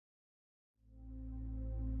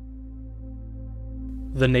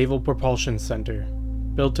The Naval Propulsion Center,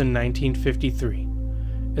 built in 1953,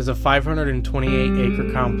 is a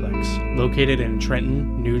 528-acre complex located in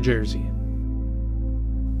Trenton, New Jersey.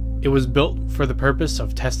 It was built for the purpose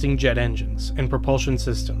of testing jet engines and propulsion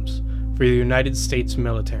systems for the United States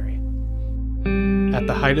military. At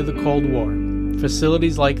the height of the Cold War,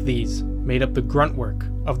 facilities like these made up the grunt work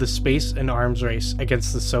of the space and arms race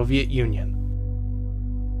against the Soviet Union.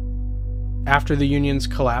 After the Union's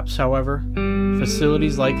collapse, however,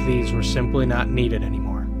 facilities like these were simply not needed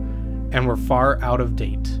anymore, and were far out of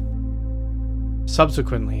date.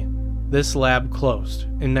 Subsequently, this lab closed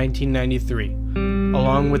in 1993,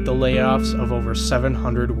 along with the layoffs of over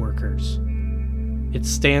 700 workers. It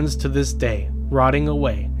stands to this day, rotting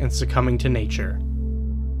away and succumbing to nature.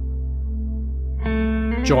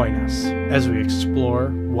 Join us as we explore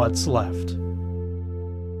what's left.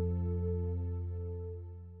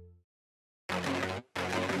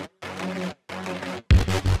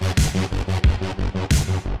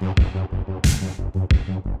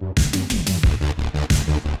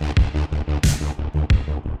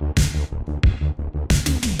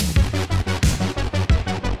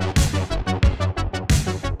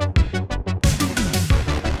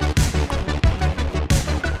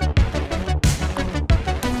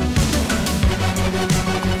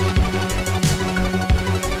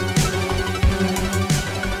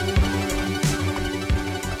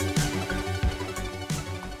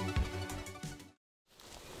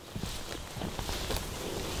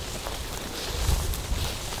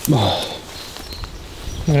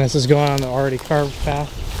 And this is going on the already carved path.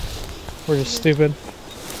 We're just stupid.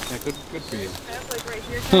 Yeah, good for you. Like right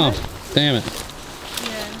here, oh, damn it.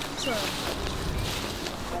 Yeah, so.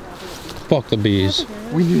 Fuck the bees.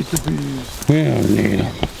 We need the bees. We don't need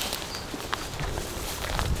them.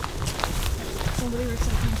 Somebody was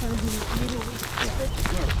saying trying to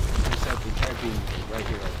be Right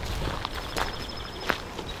here.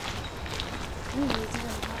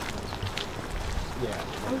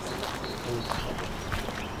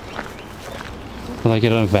 Like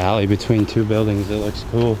in a valley between two buildings, it looks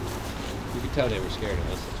cool. You could tell they were scared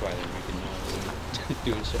of us, that's why they're making noise and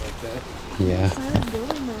doing shit like that.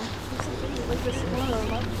 Yeah.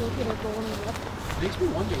 Makes me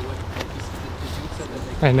wonder what the dude said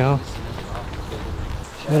that they I know.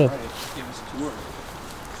 What a, give us a tour.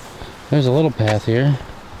 there's a little path here.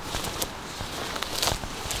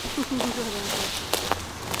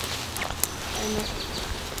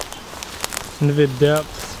 Into the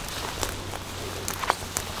depths.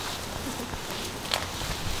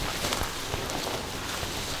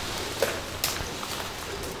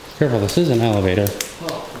 Careful, this is an elevator.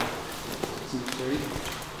 Oh.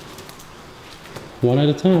 One at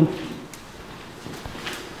a time.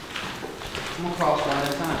 I'm gonna cross one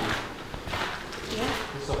at a time. Yeah.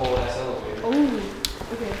 It's a whole ass elevator. Oh,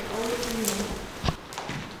 okay.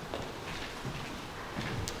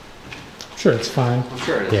 Sure, it's fine. I'm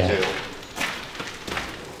sure it is Yeah. too.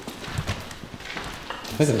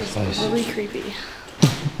 Look at this place. Really creepy.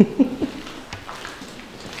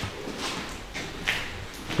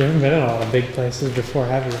 You haven't been in a lot of big places before,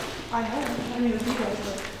 have you? I have. I mean, if you guys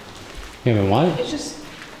look. You haven't what? It's just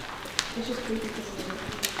creepy because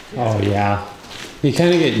of the. Oh yeah. You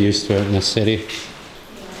kind of get used to it in the city.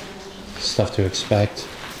 Stuff to expect.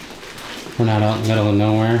 We're not out in the middle of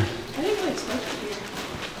nowhere. I didn't really expect it here.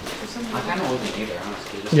 For some I reason. kind of wasn't either,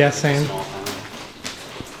 honestly. Just Yeah, like a same. small town.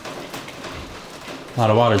 A lot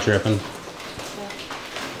of water dripping.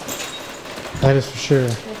 That is for sure.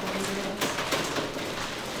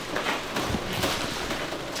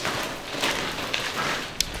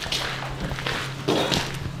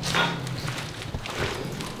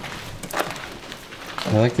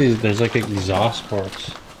 I like these, there's like exhaust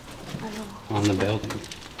ports on the building.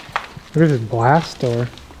 Look at this blast door.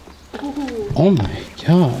 Ooh, Oh my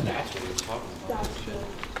god. That's what he was talking about. that's good.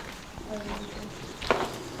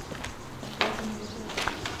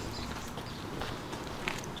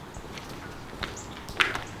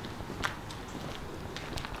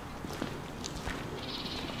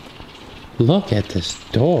 Look at this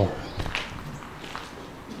door.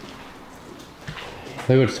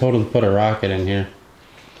 They would have totally put a rocket in here.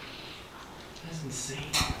 That's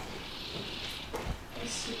insane.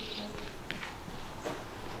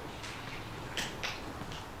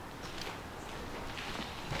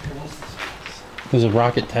 There's a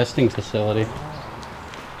rocket testing facility.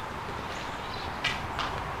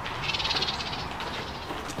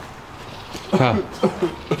 Kyle.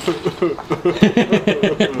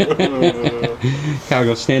 Kyle,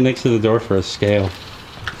 go stand next to the door for a scale.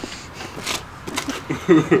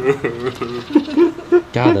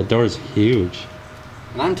 God, that door's huge.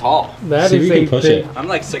 And I'm tall. That See if is you a can push big. it. I'm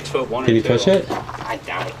like 6'1" Can or you 2. push it? I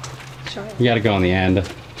doubt it. Try it. You gotta go on the end.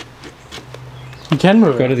 You can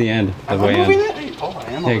move Go it. to the end. The Am way I moving end. it? Oh, I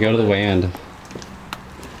am. Yeah, go to the way end.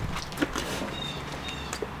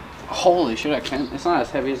 Holy shit, I can't. It's not as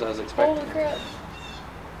heavy as I was expecting. Holy crap.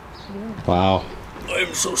 Wow.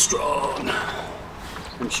 I'm so strong.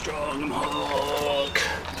 I'm strong. I'm Hulk.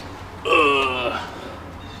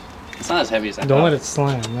 It's not as heavy as I Don't thought. let it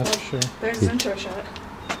slam, that's for sure. There's his intro shot.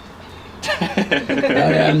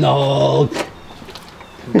 I am the Hulk.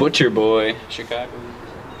 Butcher boy, Chicago.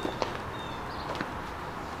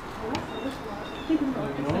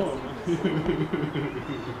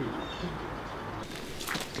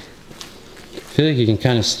 I feel like you can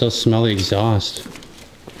kind of still smell the exhaust.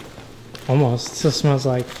 Almost. It still smells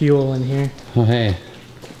like fuel in here. Oh, hey.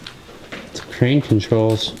 It's crane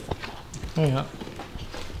controls. Oh, yeah.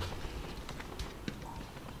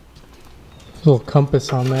 Little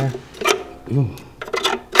compass on there. Ooh.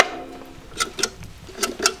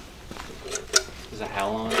 Is it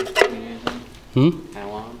halon? Hmm?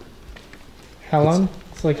 Halon? Halon?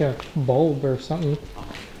 It's like a bulb or something.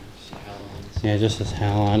 Yeah, just this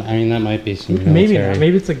halon. I mean, that might be some Maybe military. not.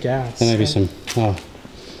 Maybe it's a gas. That might be some. Oh.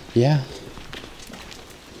 Yeah.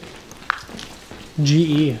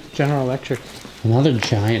 GE, General Electric. Another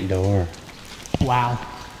giant door. Wow.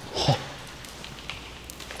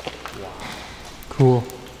 Cool.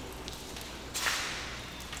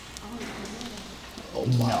 Oh,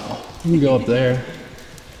 wow. You can go up there.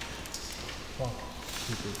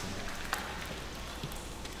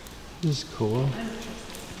 This is cool.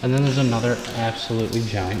 And then there's another absolutely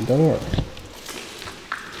giant door.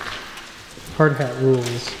 Hard hat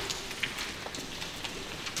rules.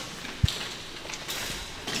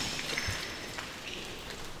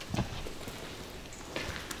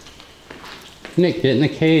 Nick, get in the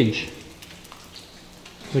cage.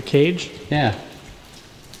 The cage? Yeah.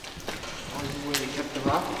 Where they kept the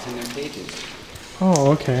rockets in their cages.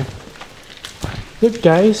 Oh, okay. Look,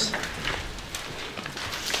 guys.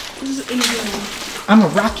 This is easy. I'm a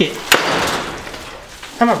rocket.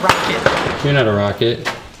 I'm a rocket. You're not a rocket.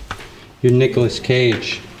 You're Nicolas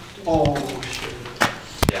Cage. Oh,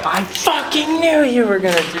 shit. I fucking knew you were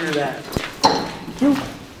gonna do that. You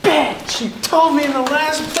bitch. You told me in the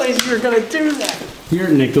last place you were gonna do that. You're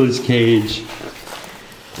Nicolas Cage.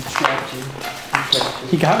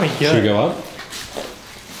 He got me good. Should we go up?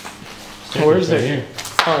 Where's Right it? here.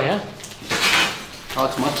 Oh, yeah? Oh,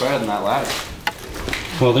 it's much better than that ladder.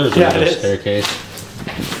 Well, there's Yeah, another it is. staircase.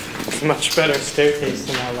 It's a much better staircase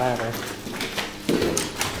than that ladder.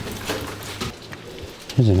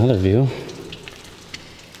 Here's another view.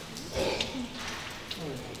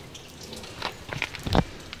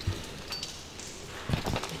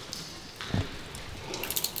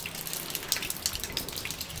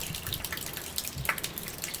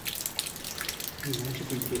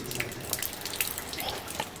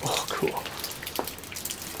 Oh, cool.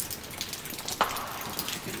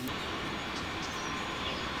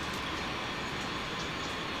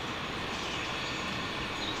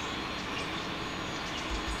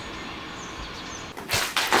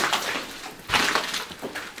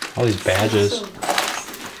 All these badges.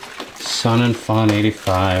 Sun and Fun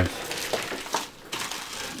 85.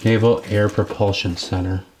 Naval Air Propulsion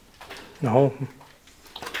Center. No.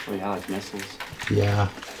 Oh yeah, like missiles. Yeah.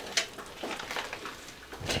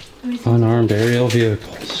 Unarmed aerial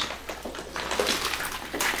vehicles.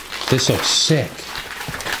 This looks sick.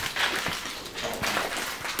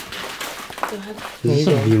 Go ahead. Is this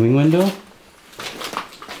a viewing window?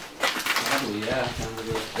 Probably, yeah. Down to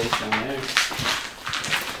the space down there.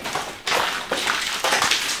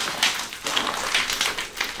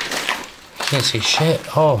 Can't see shit.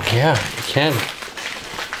 Oh, yeah, you can. You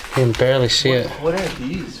can barely see it. What are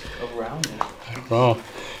these around it? Oh, you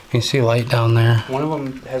can see light down there. One of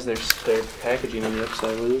them has their packaging on the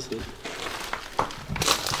upside. What is it?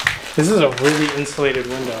 This is a really insulated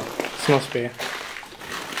window. This must be.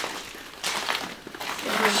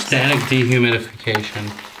 Static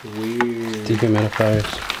dehumidification. Weird. Dehumidifiers.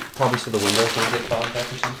 Probably so the windows don't get fogged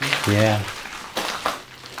up or something. Yeah.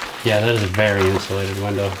 Yeah, that is a very insulated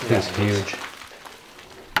window. It's huge.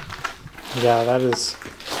 Yeah, that is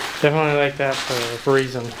definitely like that for a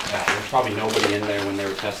reason. Yeah, there's probably nobody in there when they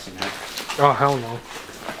were testing it. Oh, hell no.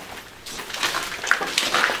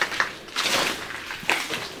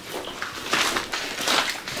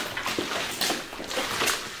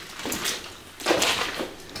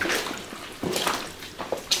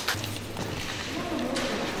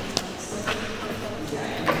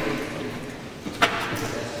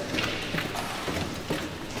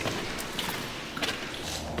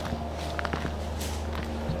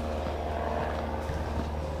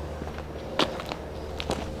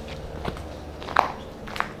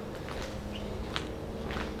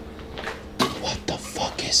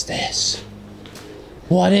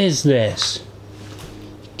 What is this?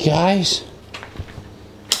 Guys?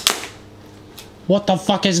 What the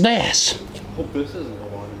fuck is this? Hope this isn't the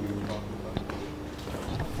one we were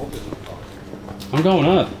talking about. I'm going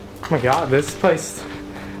up. Oh my god, this place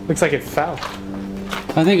looks like it fell.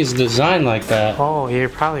 I think it's designed like that. Oh, you're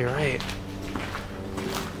probably right.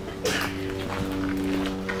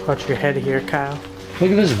 Watch your head here, Kyle.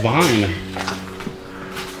 Look at this vine.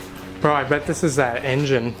 Bro, I bet this is that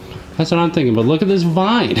engine. That's what I'm thinking, but look at this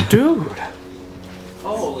vine. Dude,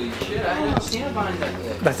 Holy shit, I didn't see a vine that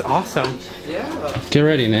big. that's awesome. Yeah, Get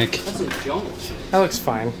ready, Nick. that's a jump. That looks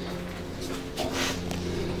fine.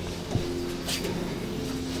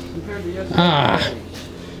 Compared to yesterday. Ah.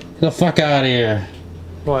 Get the fuck out of here.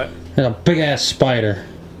 What? There's a big ass spider.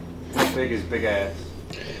 How big is big ass?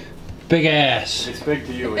 Big ass. It's big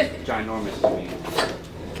to you, it's ginormous to me.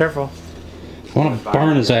 Careful. I want to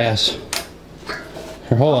burn his ass.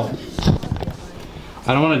 Here, hold up.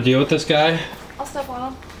 I don't want to deal with this guy. I'll step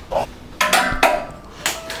on him.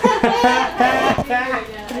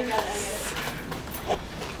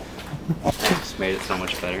 Just made it so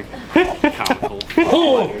much better. Comical.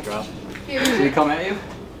 Oh! Drop. Did he come at you?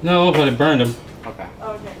 No, but it burned him. Okay.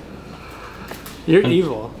 Okay. You're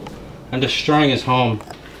evil. I'm destroying his home.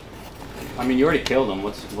 I mean, you already killed him.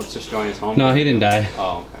 What's destroying his home? No, he didn't die.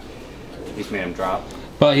 Oh, okay. He's made him drop.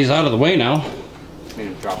 But he's out of the way now. Made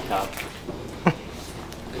him drop top.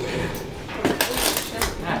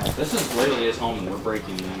 Yeah, this is literally his home and we're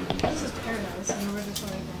breaking in. This is paradise, and we're just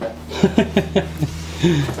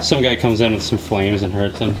like, Some guy comes in with some flames and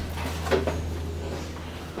hurts him.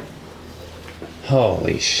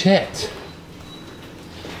 Holy shit.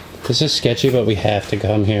 This is sketchy, but we have to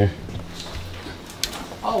come here.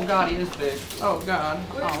 Oh god, he is big. Oh god.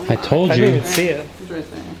 Oh, I told I didn't you. even see it. he's right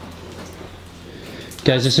there.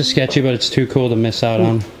 Guys, this is sketchy, but it's too cool to miss out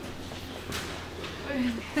on.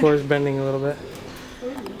 Floor's bending a little bit.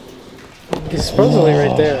 He's supposedly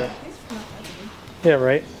right there. Yeah,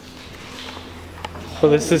 right? So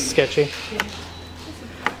this is sketchy.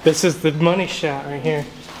 This is the money shot right here.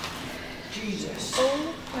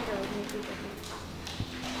 oh my god.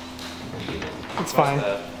 It's fine.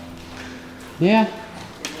 Yeah.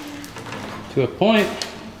 To a point.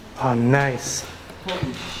 Oh, nice.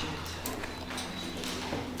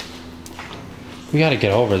 We gotta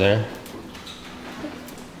get over there.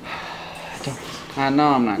 I know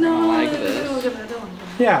I'm not gonna like this. Look at that Dylan.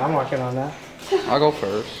 Yeah, I'm working on that. I'll go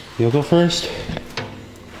first. You'll go first?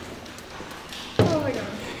 Oh my god.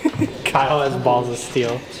 Kyle has balls of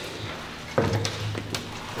steel.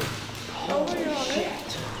 Oh my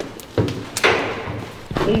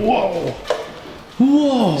god. Whoa!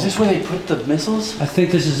 Whoa! Is this where they put the missiles? I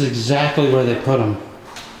think this is exactly where they put them.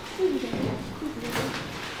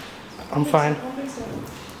 I'm fine.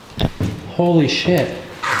 Holy shit.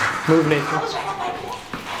 Move, Nathan.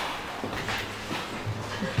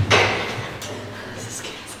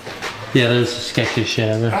 Yeah, that was the sketchiest shit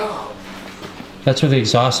ever. That's where the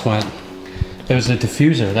exhaust went. It was a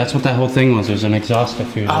diffuser. That's what that whole thing was. It was an exhaust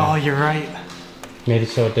diffuser. Oh, you're right. Made it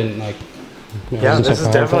so it didn't like. It Yeah, wasn't this so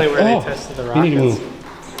is powerful. definitely where Oh, they tested the you need to rockets. move.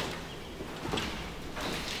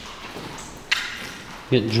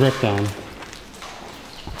 Get dripped on.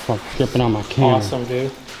 Fuck, dripping on my camera. Awesome,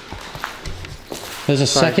 dude. There's a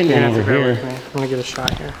Sorry, second you're one gonna have over to bear here. with me. I'm gonna get a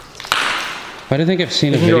shot here. I don't think I've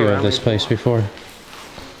seen a You can go video of around this me. place before.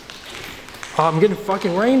 Oh, I'm getting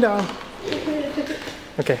fucking rained on.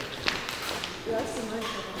 Okay.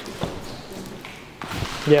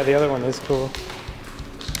 Yeah, the other one is cool.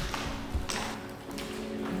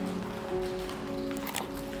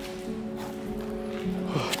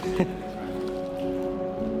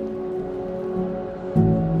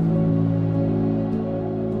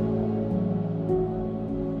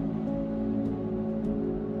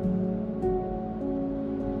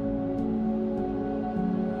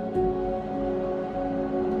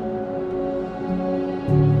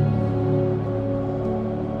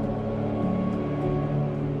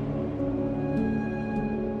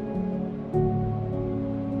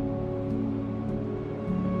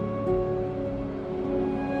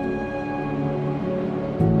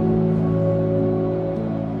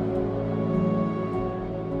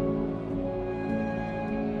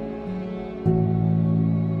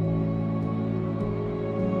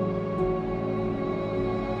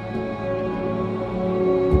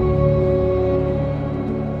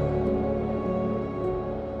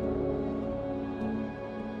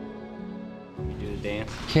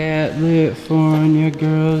 California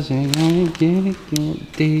girls ain't gonna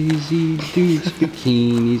get Daisy Dukes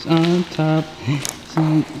bikinis on top.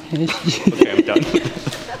 Okay, I'm done.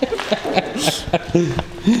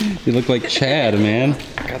 You look like Chad, man.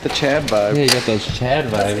 Got the Chad vibe. Yeah, you got those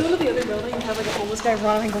Chad Let's vibes. go to the other building and have like a homeless guy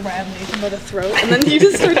run and grab Nathan by the throat, and then you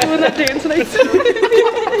just start doing that dance and I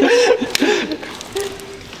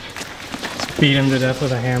Beat him to death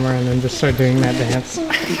with a hammer and then just start doing that dance.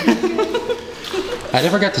 I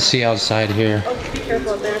never got to see outside here. Oh, be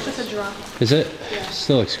careful out there, it's just a drop. Is it? Yeah.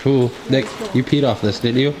 Still looks cool. Nick, you peed off this,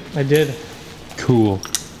 didn't you? I did. Cool.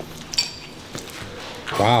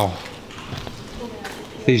 Wow.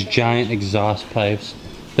 These giant exhaust pipes.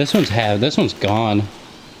 This one's gone.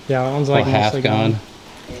 Yeah, that one's Like like half mostly gone.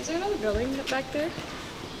 Is there another building back there?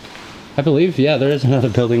 I believe, yeah, there is another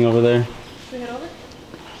building over there. Should we head over?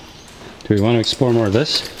 Do we want to explore more of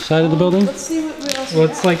this side of the building? Let's see what else we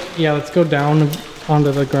Let's let's go down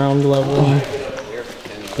onto the ground level.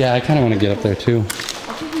 Yeah, I kind of want to get up there too.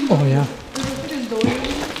 Oh yeah. There's doors.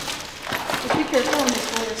 Just be careful on these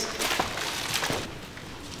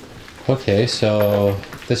floors. Okay, so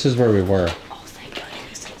this is where we were. Oh, thank God you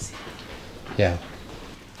guys don't see that. Yeah.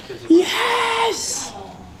 Yes!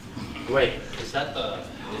 Wait, is that the...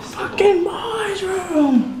 Fucking boys'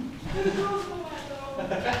 room!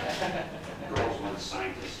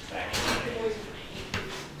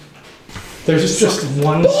 There's just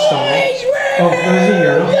one stall. Oh, there's a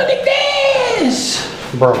urinal. Look at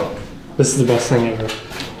this! Bro, this is the best thing ever.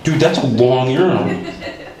 Dude, that's a long urinal.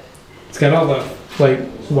 It's got all the,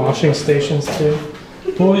 washing stations too.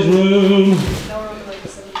 Boys' room.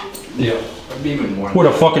 Yeah. Even more. Where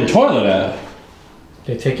the fucking toilet at?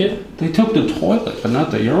 They take it? They took the toilet, but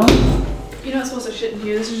not the urinal. You're not supposed to shit in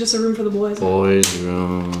here. This is just a room for the boys. Boys'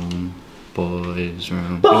 room. Boys'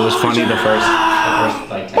 room. It was funny the first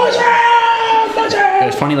like, it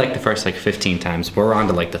was funny like the first 15 times. We're on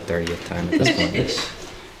to like the 30th time at this point.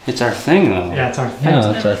 It's our thing, though. Yeah, it's our thing.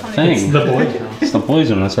 Yeah, that's our thing. It's the boys' room. It's the boys'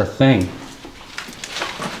 room. That's our thing.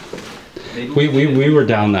 We were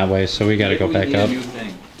down that way, so we got to go back up.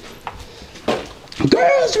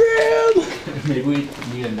 Girls' room. Maybe we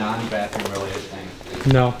need a non-bathroom related thing.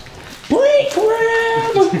 No. Break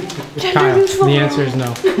room. Kyle, the answer is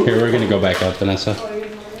no. Here, we're gonna go back up, Vanessa.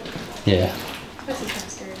 Yeah. This is kind of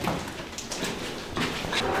scary.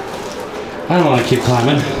 I don't want to keep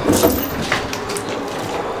climbing.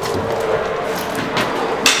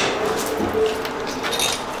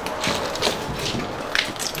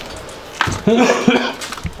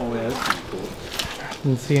 Oh yeah, that's kind of cool.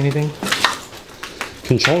 Didn't see anything?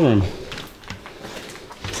 Control room.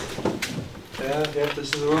 Yeah,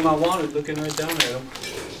 this is the room I wanted, looking right down at him.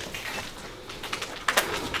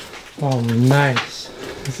 Oh, nice.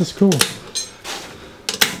 This is cool.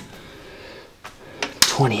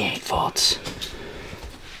 28 volts.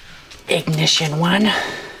 Ignition 1.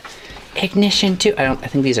 Ignition 2. I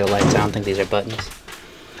think these are lights. I don't think these are buttons.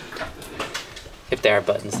 If they are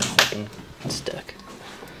buttons, they're fucking stuck.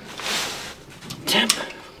 Temp.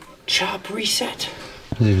 Chop reset.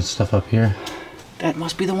 There's even stuff up here. That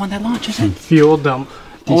must be the one that launches it. Fuel dump.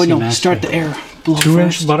 Oh no, max start the air. Blow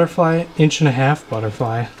 2-inch first. butterfly, 1.5-inch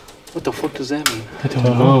butterfly. What the fuck does that mean? I don't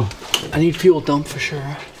know. I need fuel dump for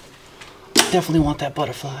sure. Definitely want that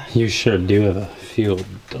butterfly. You sure do have a fuel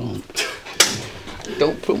dump.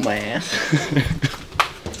 Don't poop my ass.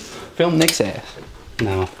 Film Nick's ass.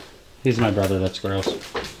 No. He's my brother, that's gross.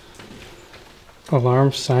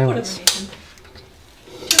 Alarm silence.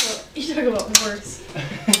 You talk about words.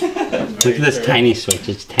 Look at this tiny switch,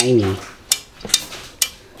 it's tiny.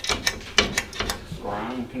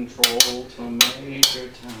 Ground control to Major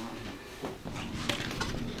Tom.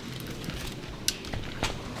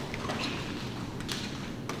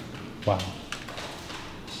 Wow.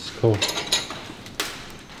 This is cool.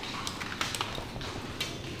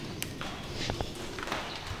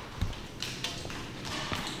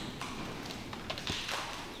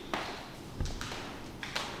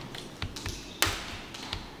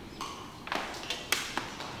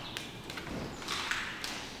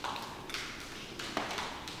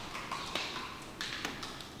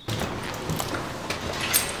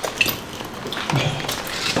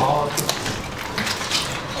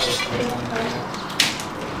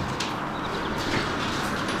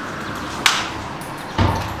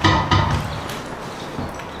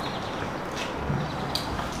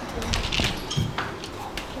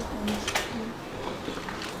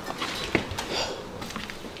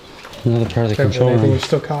 Another part of the control Anything room. you're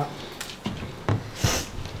still caught.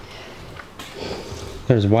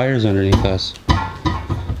 There's wires underneath us.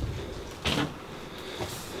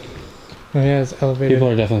 Oh yeah, it's elevated. People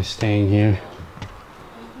are definitely staying here.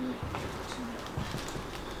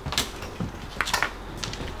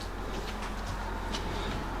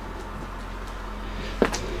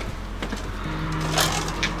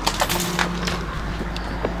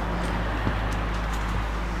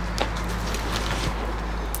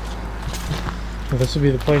 Well, this would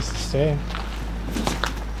be the place to stay.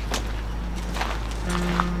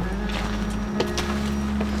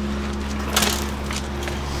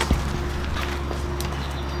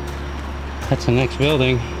 That's the next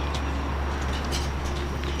building.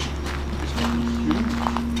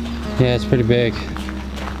 Yeah, it's pretty big.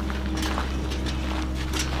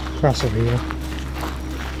 Cross over here.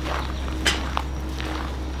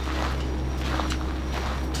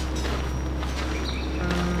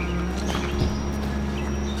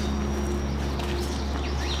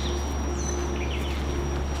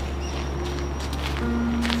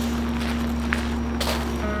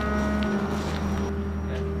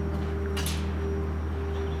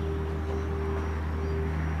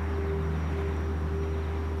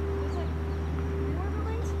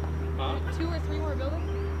 Two or three more buildings?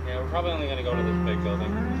 Yeah, we're probably only gonna go to this big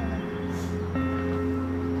building.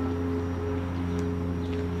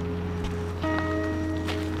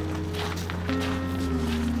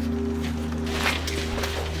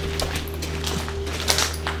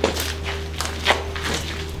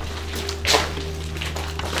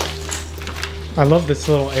 I love this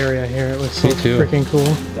little area here. It looks so Me too. freaking cool.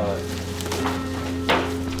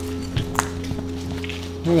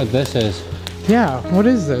 Look what this is. Yeah, what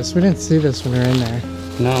is this? We didn't see this when we were in there.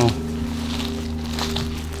 No.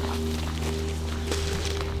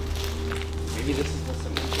 Maybe this is what's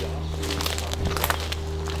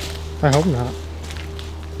the I hope not.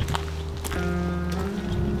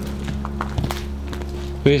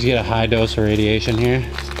 We just get a high dose of radiation here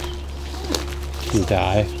and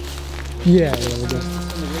die. Yeah, we did.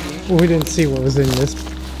 Well, we didn't see what was in this.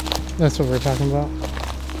 That's what we're talking about.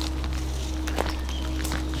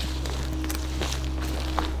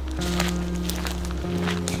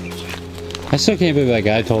 I still can't believe that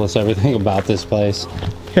guy told us everything about this place.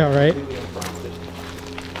 Yeah, right?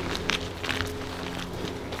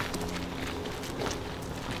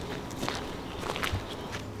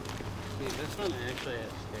 This one actually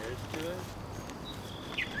has stairs to it.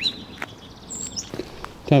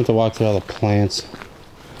 Don't have to walk through all the plants.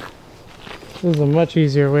 This is a much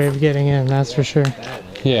easier way of getting in, that's for sure.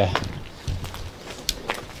 Yeah.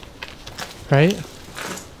 Right?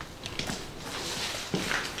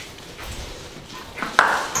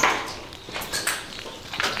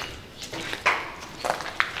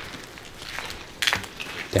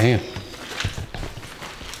 Damn.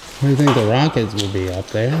 Where do you think the rockets will be up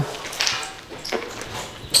there?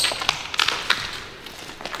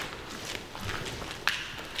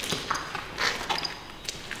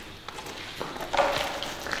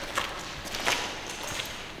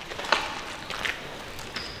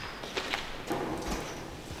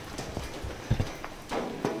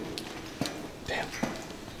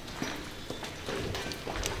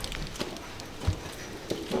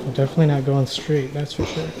 We're definitely not going straight, that's for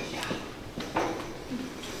sure.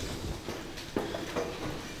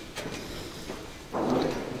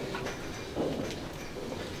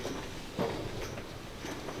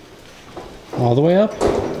 All the way up?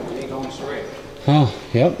 Ain't going straight. Oh,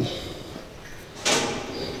 yep.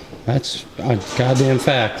 That's a goddamn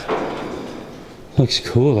fact. Looks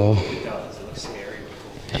cool though. It does. It looks scary.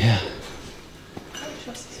 Yeah.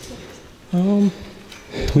 I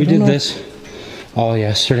We did don't know. this all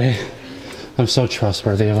yesterday. I'm so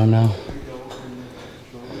trustworthy of him now.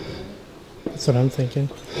 That's what I'm thinking.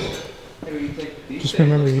 Just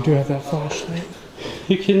remember, you do have that flashlight.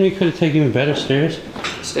 You kidding me? Could have taken even better stairs.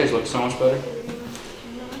 The stairs look so much better.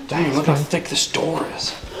 Dang, look how thick this door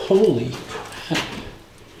is. Holy.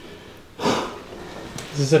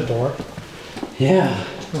 Is this a door? Yeah.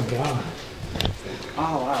 Oh my god.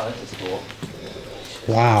 Oh wow, this is cool.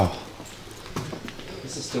 Wow.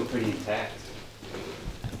 This is still pretty intact.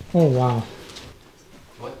 Oh wow.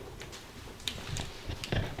 What?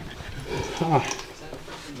 Ah.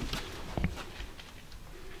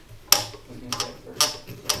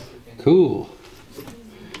 Cool.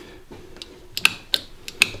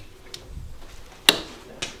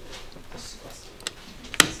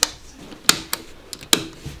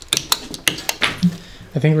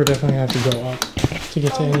 I think we're definitely gonna have to go up to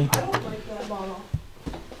get to any. I don't like that bottle.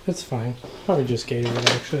 That's fine. Probably just Gatorade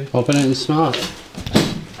actually. Open it and smell it.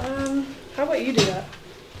 How about you do that?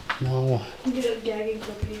 No. You get a gagging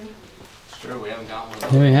clip here. It's true, we haven't got one.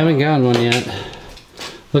 Yeah, we haven't gotten one yet.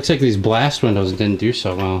 Looks like these blast windows didn't do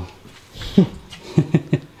so well.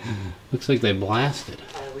 Looks like they blasted.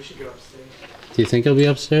 We should go upstairs. Do you think it'll be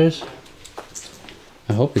upstairs?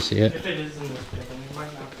 I hope we see it. If it is in this building, it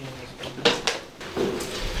might not be in this building.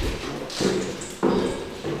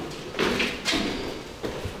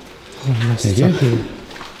 Oh, must Thank you. be.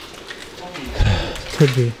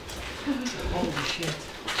 Could be. Holy shit.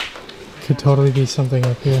 could totally be something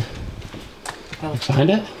up here. Find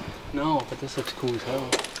it? No, but this looks cool as hell.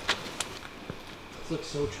 This looks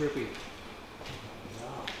so trippy.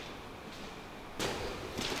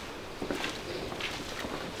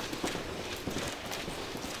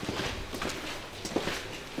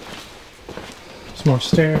 There's more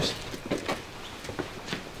stairs.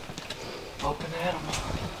 Open them.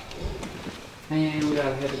 And we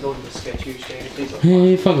gotta have to go to the sketchy stairs. These are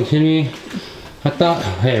Hey, you fucking kidding me? I thought.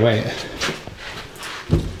 Hey, wait.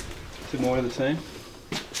 Is it more of the same?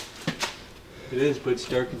 It is, but it's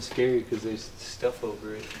dark and scary because there's stuff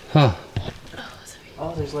over it. Huh.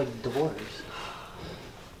 Oh, there's like doors.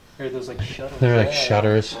 Or there's like shutters. They're like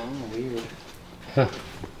shutters. Oh, weird. Huh.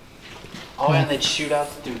 Oh, and they'd shoot out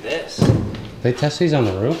through this. They test these on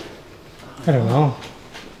the roof? I don't know.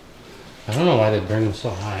 I don't know why they bring them so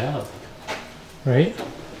high up. Right?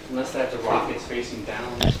 Unless they have the rockets facing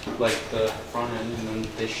down, like the front end, and then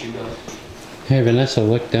they shoot up. Hey, Vanessa,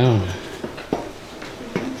 look down.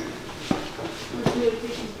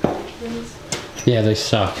 Yeah, they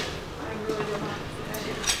suck.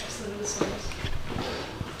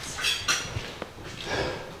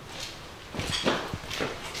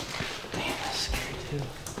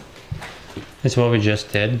 It's what we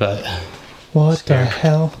just did, but What Scary. the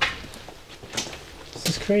hell? This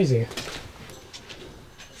is crazy.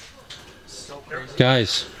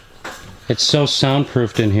 guys, it's so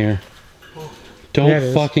soundproofed in here. Yeah, it Don't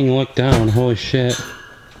is. fucking look down. Holy shit.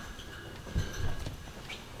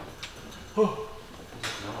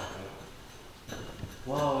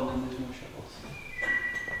 Wow, and then there's more shovels.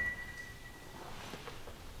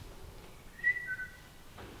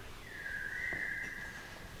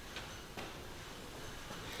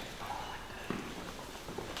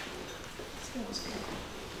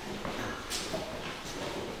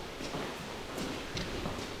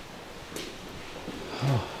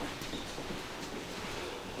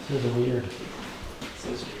 This is weird.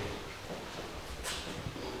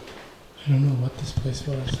 I don't know what this place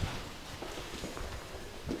was.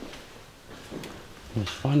 There's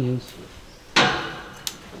Funyuns.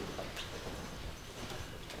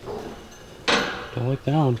 Don't look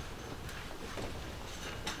down.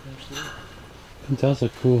 It does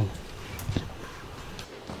look cool.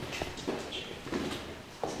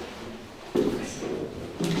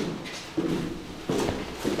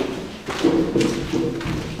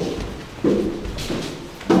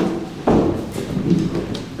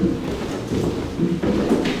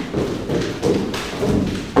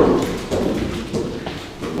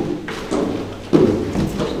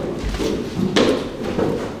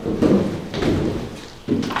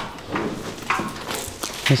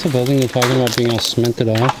 Is the building you're talking about being all cemented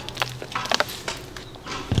off?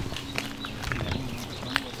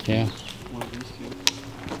 Yeah.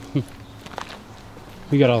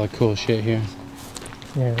 We got all the cool shit here.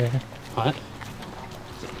 Yeah, there. What?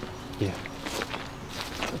 Yeah.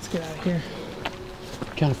 Let's get out of here.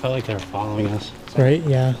 Kind of felt like they were following us. Right?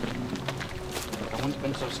 Yeah. I wouldn't have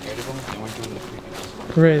been so scared of them if they weren't doing the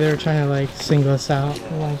creepiness. Right, they were trying to like single us out,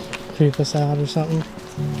 or, like creep us out or something.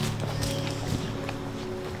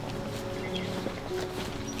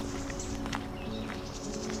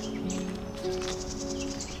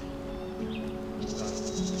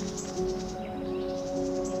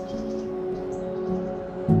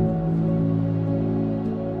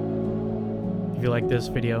 If you like this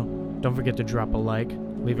video, don't forget to drop a like,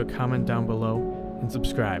 leave a comment down below, and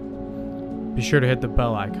subscribe. Be sure to hit the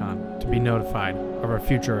bell icon to be notified of our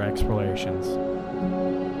future explorations.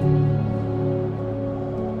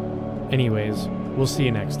 Anyways, we'll see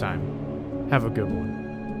you next time. Have a good one.